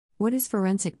What is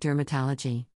forensic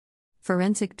dermatology?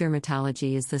 Forensic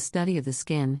dermatology is the study of the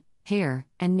skin, hair,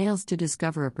 and nails to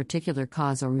discover a particular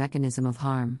cause or mechanism of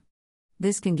harm.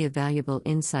 This can give valuable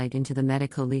insight into the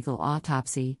medico-legal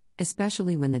autopsy,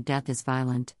 especially when the death is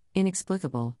violent,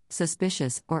 inexplicable,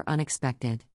 suspicious, or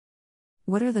unexpected.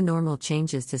 What are the normal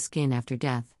changes to skin after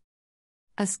death?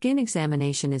 A skin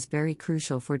examination is very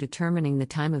crucial for determining the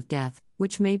time of death,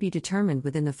 which may be determined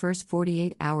within the first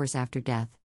 48 hours after death.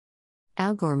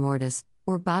 Algor mortis,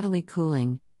 or bodily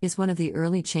cooling, is one of the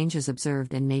early changes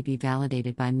observed and may be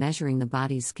validated by measuring the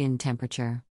body's skin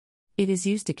temperature. It is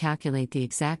used to calculate the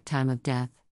exact time of death.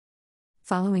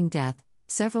 Following death,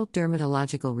 several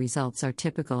dermatological results are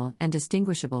typical and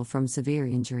distinguishable from severe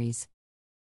injuries.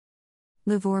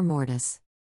 Livor mortis.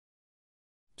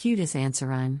 Cutis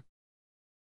anserine.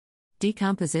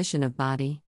 Decomposition of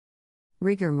body.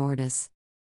 Rigor mortis.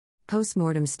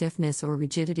 Postmortem stiffness or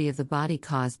rigidity of the body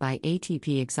caused by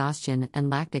ATP exhaustion and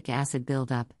lactic acid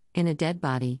buildup. In a dead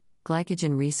body,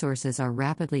 glycogen resources are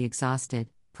rapidly exhausted,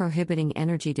 prohibiting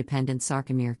energy-dependent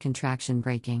sarcomere contraction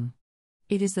breaking.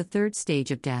 It is the third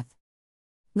stage of death.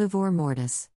 Livor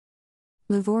mortis.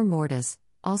 Livor mortis,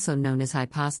 also known as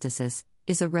hypostasis,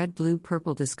 is a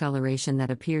red-blue-purple discoloration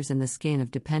that appears in the skin of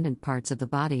dependent parts of the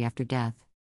body after death.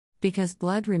 Because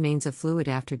blood remains a fluid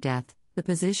after death, the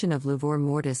position of livor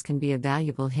mortis can be a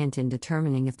valuable hint in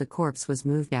determining if the corpse was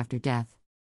moved after death.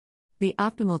 The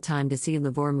optimal time to see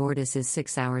livor mortis is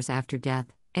 6 hours after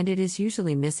death, and it is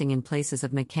usually missing in places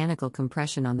of mechanical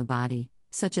compression on the body,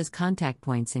 such as contact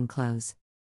points in clothes.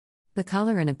 The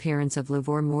color and appearance of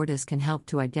livor mortis can help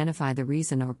to identify the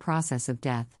reason or process of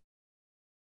death.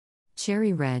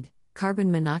 Cherry red,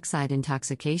 carbon monoxide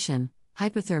intoxication,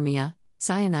 hypothermia,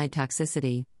 cyanide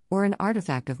toxicity, or an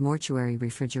artifact of mortuary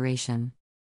refrigeration.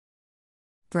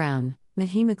 Brown,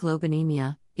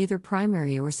 methemoglobinemia, either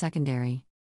primary or secondary.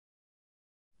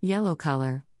 Yellow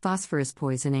color, phosphorus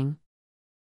poisoning.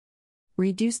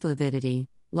 Reduced lividity,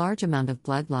 large amount of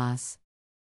blood loss.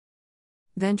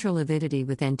 Ventral lividity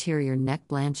with anterior neck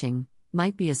blanching,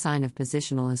 might be a sign of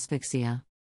positional asphyxia.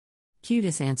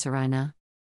 Cutis anserina.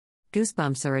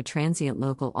 Goosebumps are a transient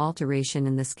local alteration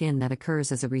in the skin that occurs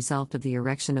as a result of the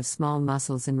erection of small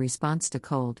muscles in response to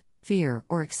cold, fear,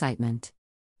 or excitement.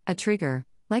 A trigger,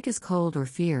 like as cold or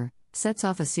fear, sets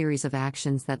off a series of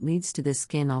actions that leads to this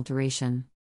skin alteration.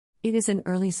 It is an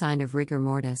early sign of rigor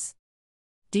mortis.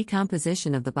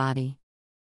 Decomposition of the body.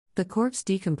 The corpse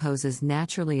decomposes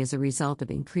naturally as a result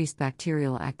of increased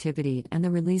bacterial activity and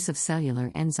the release of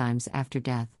cellular enzymes after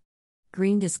death.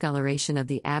 Green discoloration of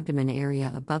the abdomen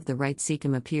area above the right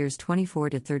cecum appears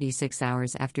 24 to 36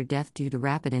 hours after death due to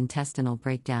rapid intestinal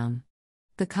breakdown.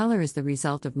 The color is the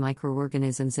result of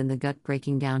microorganisms in the gut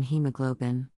breaking down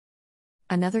hemoglobin.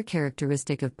 Another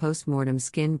characteristic of postmortem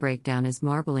skin breakdown is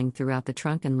marbling throughout the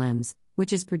trunk and limbs,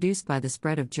 which is produced by the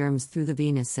spread of germs through the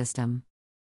venous system.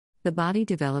 The body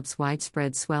develops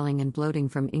widespread swelling and bloating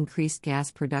from increased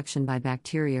gas production by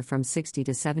bacteria from 60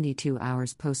 to 72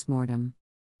 hours postmortem.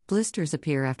 Blisters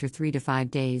appear after 3 to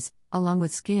 5 days, along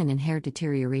with skin and hair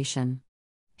deterioration.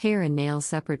 Hair and nails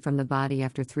separate from the body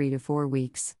after 3 to 4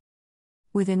 weeks.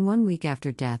 Within 1 week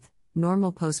after death,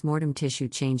 normal postmortem tissue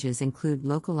changes include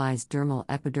localized dermal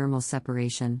epidermal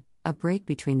separation, a break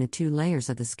between the two layers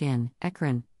of the skin,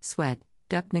 eccrine, sweat,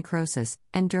 duct necrosis,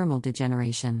 and dermal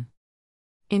degeneration.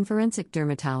 In forensic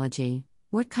dermatology,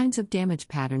 what kinds of damage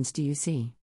patterns do you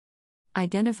see?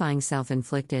 Identifying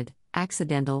self-inflicted,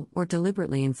 accidental, or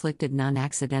deliberately inflicted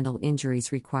non-accidental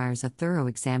injuries requires a thorough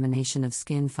examination of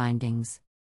skin findings.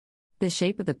 The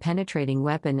shape of the penetrating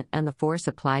weapon and the force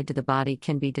applied to the body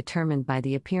can be determined by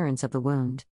the appearance of the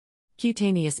wound.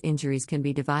 Cutaneous injuries can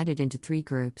be divided into 3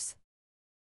 groups: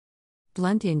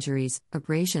 blunt injuries,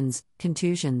 abrasions,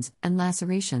 contusions, and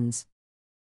lacerations.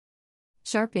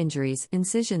 Sharp injuries,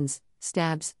 incisions,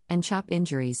 stabs, and chop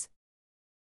injuries.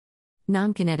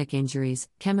 Non-kinetic injuries,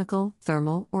 chemical,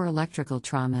 thermal, or electrical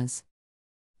traumas.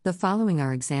 The following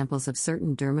are examples of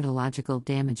certain dermatological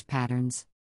damage patterns.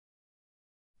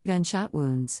 Gunshot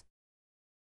wounds.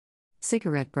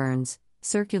 Cigarette burns,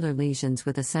 circular lesions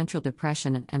with a central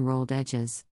depression and rolled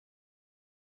edges.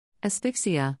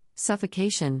 Asphyxia,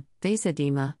 suffocation,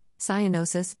 vasoedema,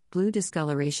 cyanosis, blue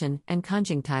discoloration, and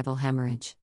conjunctival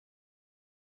hemorrhage.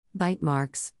 Bite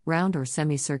marks, round or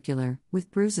semicircular, with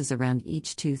bruises around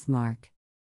each tooth mark.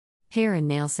 Hair and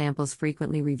nail samples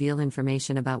frequently reveal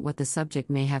information about what the subject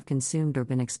may have consumed or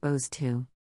been exposed to.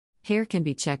 Hair can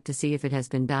be checked to see if it has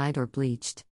been dyed or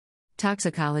bleached.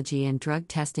 Toxicology and drug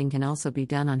testing can also be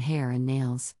done on hair and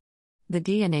nails. The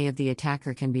DNA of the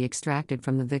attacker can be extracted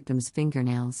from the victim's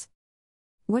fingernails.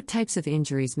 What types of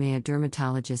injuries may a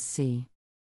dermatologist see?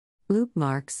 Loop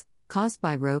marks, caused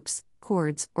by ropes,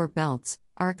 cords, or belts,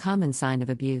 are a common sign of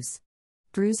abuse.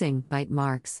 Bruising, bite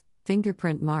marks,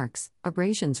 fingerprint marks,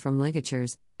 abrasions from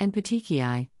ligatures, and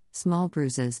petechiae, small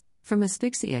bruises, from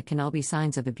asphyxia can all be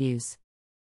signs of abuse.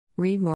 Read more.